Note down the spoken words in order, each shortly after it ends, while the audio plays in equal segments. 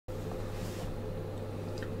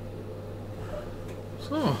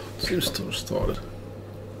So, it seems to have started.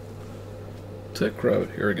 Tech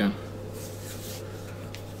Rabbit here again.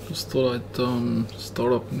 Just thought I'd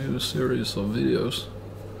start up a new series of videos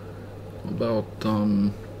about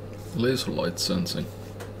laser light sensing.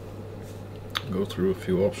 Go through a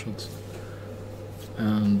few options.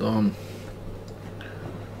 And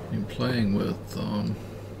been playing with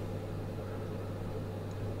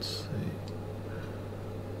let's see.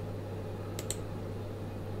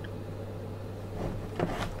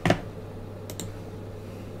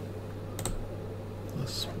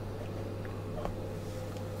 This one.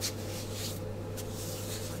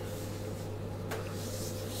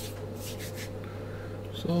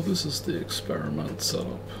 So this is the experiment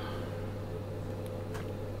setup.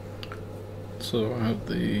 So I have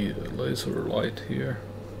the laser light here,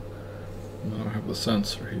 and then I have the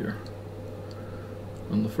sensor here.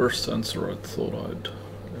 And the first sensor I thought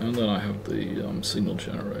and then I have the signal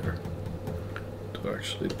generator to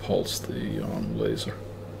actually pulse the laser.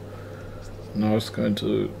 Now it's going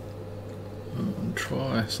to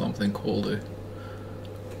try something called a,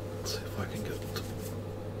 let's see if I can get it,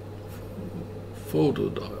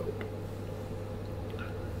 photodiode.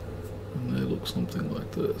 And they look something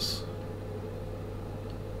like this.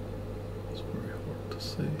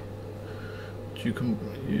 See, but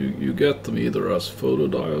you get them either as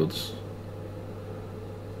photodiodes,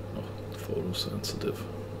 photosensitive,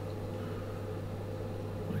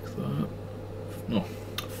 like that. No,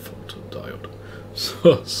 photodiode.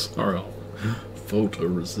 So sorry,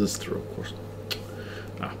 photoresistor, of course.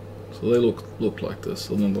 So they look like this,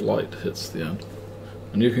 and then the light hits the end,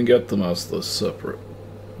 and you can get them as the separate,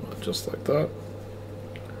 just like that.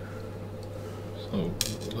 So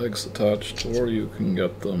the legs attached, or you can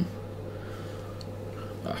get them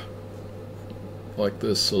like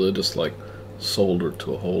this, so they're just like soldered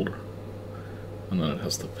to a holder, and then it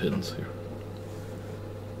has the pins here.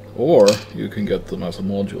 Or you can get them as a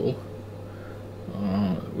module,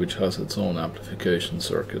 which has its own amplification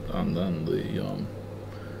circuit, and then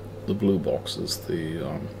the blue box is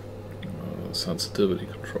the sensitivity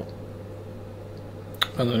control,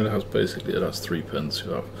 and then it has 3 pins.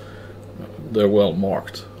 You have they're well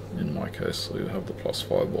marked in my case, so you have the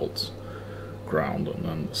 +5 volts ground and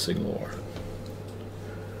then the signal wire.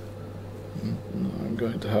 I'm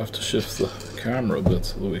going to have to shift the camera a bit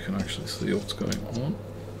so that we can actually see what's going on.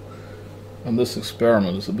 And this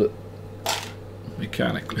experiment is a bit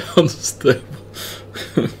mechanically unstable.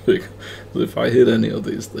 Because if I hit any of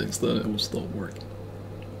these things, then it will stop working.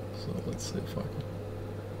 So let's see if I can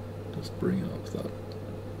just bring it up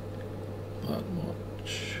that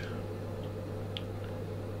much.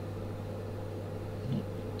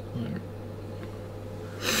 There.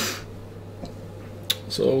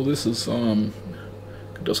 So this is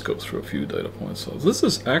could just go through a few data points. So this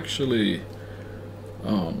is actually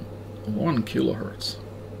 1 kilohertz,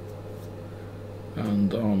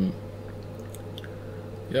 and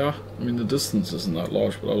yeah, I mean the distance isn't that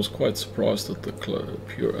large, but I was quite surprised at the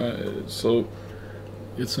pure. So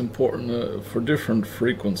it's important for different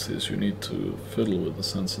frequencies. You need to fiddle with the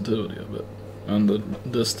sensitivity a bit and the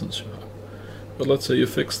distance you have. But let's say you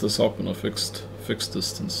fix this up in a fixed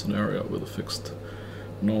distance scenario with a fixed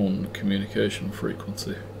known communication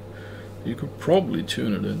frequency. You could probably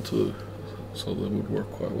tune it into so that it would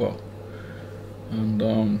work quite well. And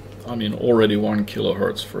I mean, already 1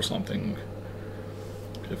 kilohertz for something,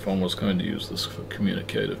 if one was going to use this for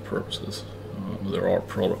communicative purposes, there are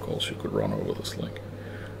protocols you could run over this link.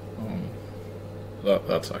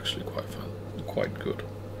 That's actually quite good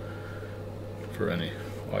for any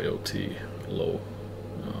IoT low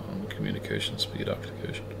communication speed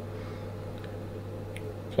application.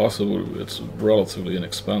 Plus it's relatively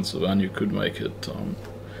inexpensive, and you could make it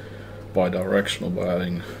bidirectional by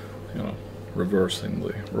adding, reversing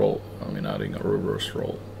the roll. I mean, adding a reverse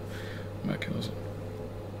roll mechanism.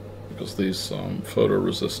 Because these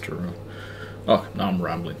photoresistor. Now I'm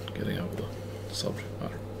rambling, getting out of the subject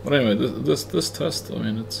matter. But anyway, this test, I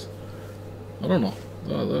mean, it's, I don't know,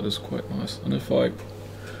 that is quite nice. And if I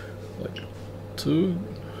like 2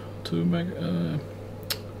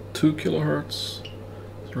 kilohertz,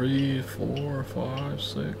 3, 4, 5,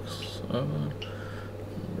 6, 7.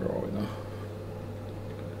 Where are we now?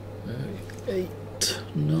 8,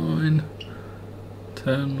 9,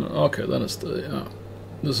 10. Okay, then it's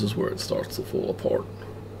this is where it starts to fall apart.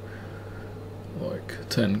 Like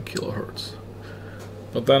 10 kilohertz.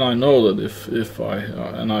 But then I know that if I,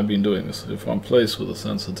 and I've been doing this, if I'm placed with a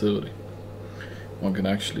sensitivity, one can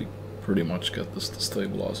actually pretty much get this to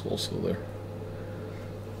stabilize also there.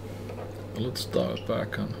 Let's dial it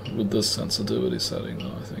back, and with this sensitivity setting,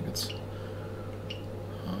 then I think it's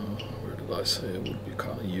where did I say it would be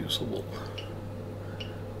kind of usable?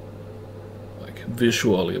 Like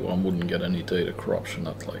visually, one wouldn't get any data corruption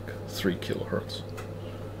at like 3 kilohertz.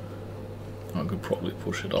 I could probably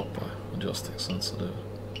push it up by adjusting sensitivity.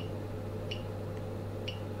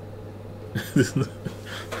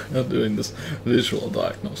 Not doing this visual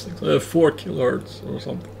diagnostics. 4 kilohertz or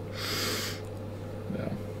something.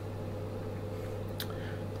 Yeah.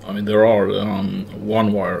 I mean, there are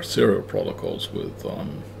one-wire serial protocols with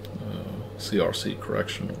CRC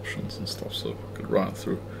correction options and stuff, so I could run it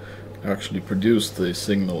through. Actually produce the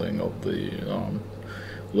signaling of the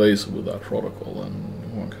laser with that protocol,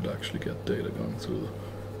 and one could actually get data going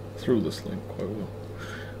through this link quite well.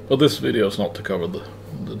 But this video is not to cover the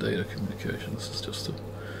data communication. This is just to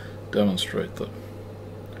demonstrate that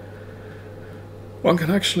one can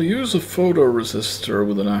actually use a photoresistor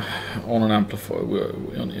with on an amplifier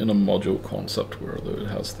in a module concept where it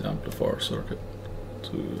has the amplifier circuit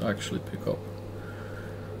to actually pick up.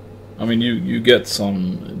 I mean, you get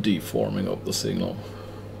some deforming of the signal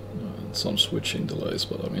and some switching delays,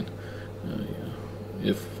 but I mean,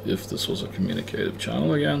 if this was a communicative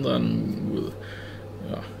channel again, then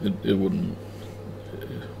it wouldn't.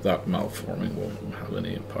 That malforming won't have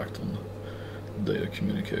any impact on the data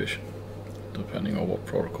communication, depending on what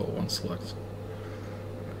protocol one selects.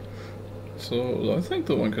 So I think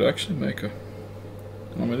that one could actually make a.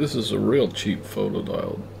 I mean, this is a real cheap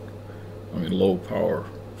photodiode. I mean, low power.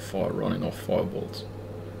 Running off 5 volts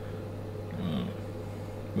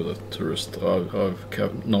with a tourist. I've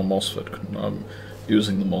kept no MOSFET. I'm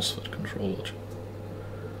using the MOSFET control logic.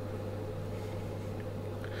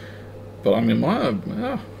 But I mean,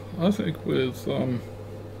 I think with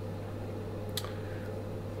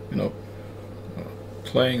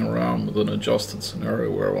playing around with an adjusted scenario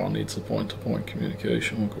where one needs a point-to-point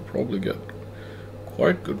communication, one could probably get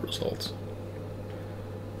quite good results.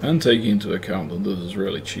 And taking into account that this is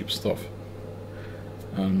really cheap stuff,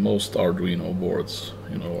 and most Arduino boards,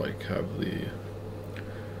 like have the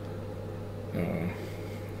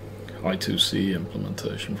I2C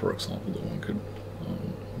implementation, for example, that one could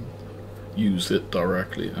use it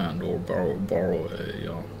directly and or borrow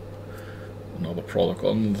another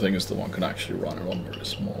protocol. And the thing is that one can actually run it on very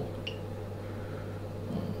small.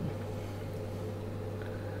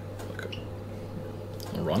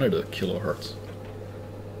 I'll run it at kilohertz.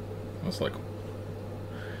 That's like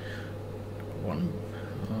one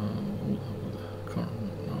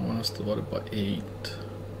has divided by 8.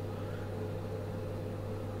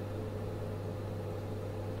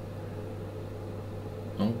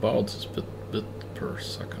 No, bouts is bit per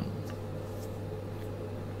second.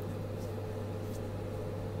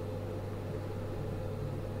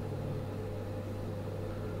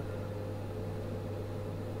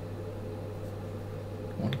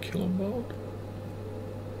 One kilobaud.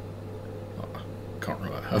 Can't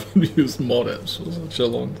remember. I haven't used modems for such a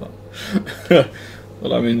long time.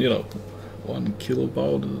 But I mean, 1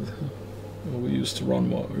 kilobaud. We used to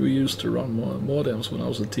run modems when I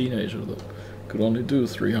was a teenager that could only do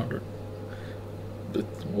 300.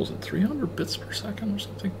 Was it 300 bits per second or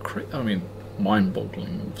something? I mean,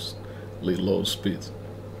 mind-bogglingly low speeds,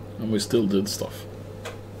 and we still did stuff.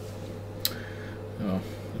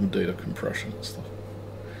 Data compression and stuff.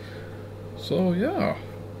 So yeah.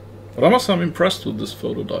 But I must say I'm impressed with this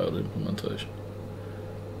photodiode implementation.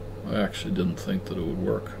 I actually didn't think that it would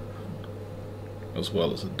work as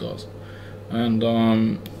well as it does. And I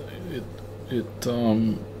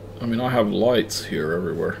mean, I have lights here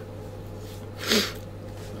everywhere,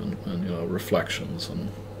 and reflections and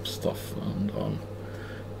stuff, and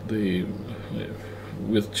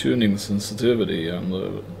with tuning the sensitivity and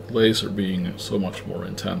the laser being so much more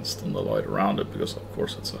intense than the light around it, because of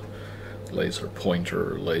course it's a laser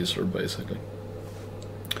pointer laser basically,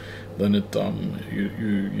 then it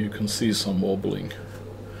you can see some wobbling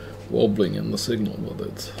in the signal, but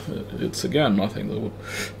it's again nothing that would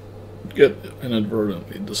get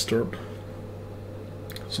inadvertently disturbed.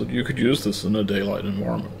 So you could use this in a daylight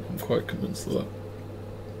environment. I'm quite convinced of that.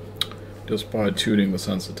 Just by tuning the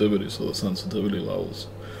sensitivity, so the sensitivity levels,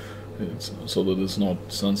 so that it's not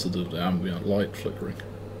sensitive to ambient light flickering.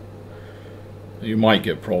 You might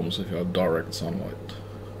get problems if you have direct sunlight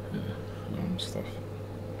and stuff.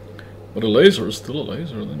 But a laser is still a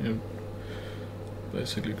laser. Then you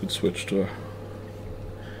basically could switch to.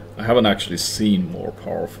 I haven't actually seen more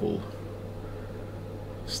powerful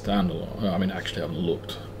standalone. I mean, actually, I haven't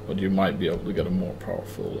looked, but you might be able to get a more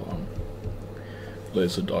powerful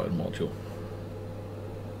laser diode module,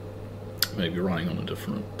 maybe running on a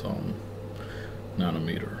different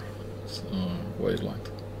nanometer wavelength.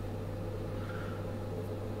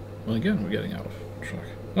 Well, again, we're getting out of track.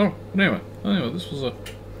 Oh, anyway, this was a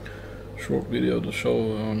short video to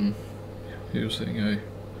show using a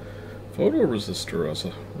photoresistor as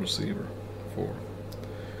a receiver for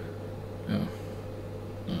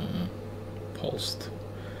pulsed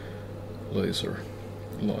laser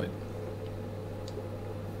light.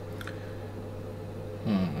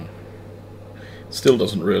 Still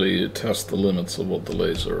doesn't really test the limits of what the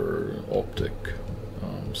laser optical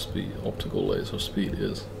laser speed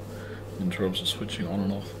is in terms of switching on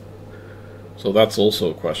and off. So that's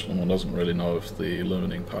also a question. One doesn't really know if the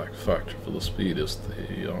limiting factor for the speed is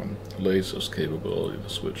the laser's capability to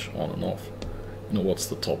switch on and off. You know, what's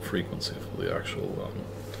the top frequency for the actual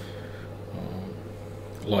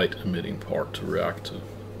light emitting part to react to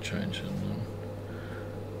change in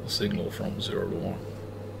the signal from 0 to 1.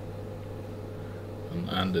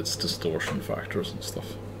 And its distortion factors and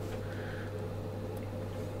stuff.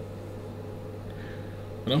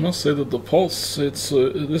 And I must say that the pulse, this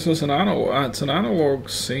is an analog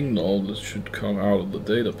signal that should come out of the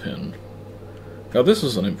data pin. Now this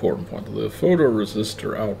is an important point. The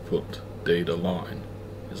photoresistor output data line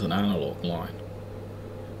is an analog line.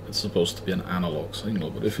 It's supposed to be an analog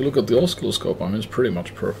signal, but if you look at the oscilloscope, I mean, it's pretty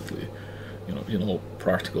much perfectly, in all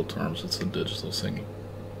practical terms, it's a digital signal.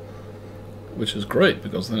 Which is great,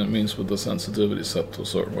 because then it means with the sensitivity set to a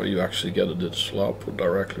certain way, you actually get a digital output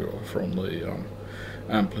directly from the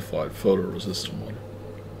amplified photoresistor module.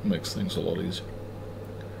 It makes things a lot easier.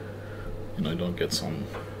 You don't get some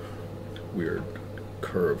weird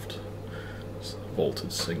curved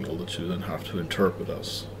voltage signal that you then have to interpret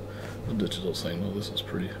as a digital signal. This is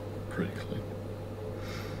pretty clean.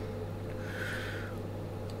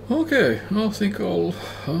 Okay, I think I'll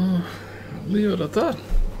leave it at that.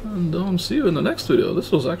 And see you in the next video.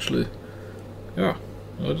 This was actually, I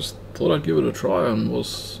just thought I'd give it a try and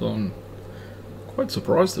was quite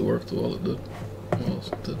surprised it worked the well it did.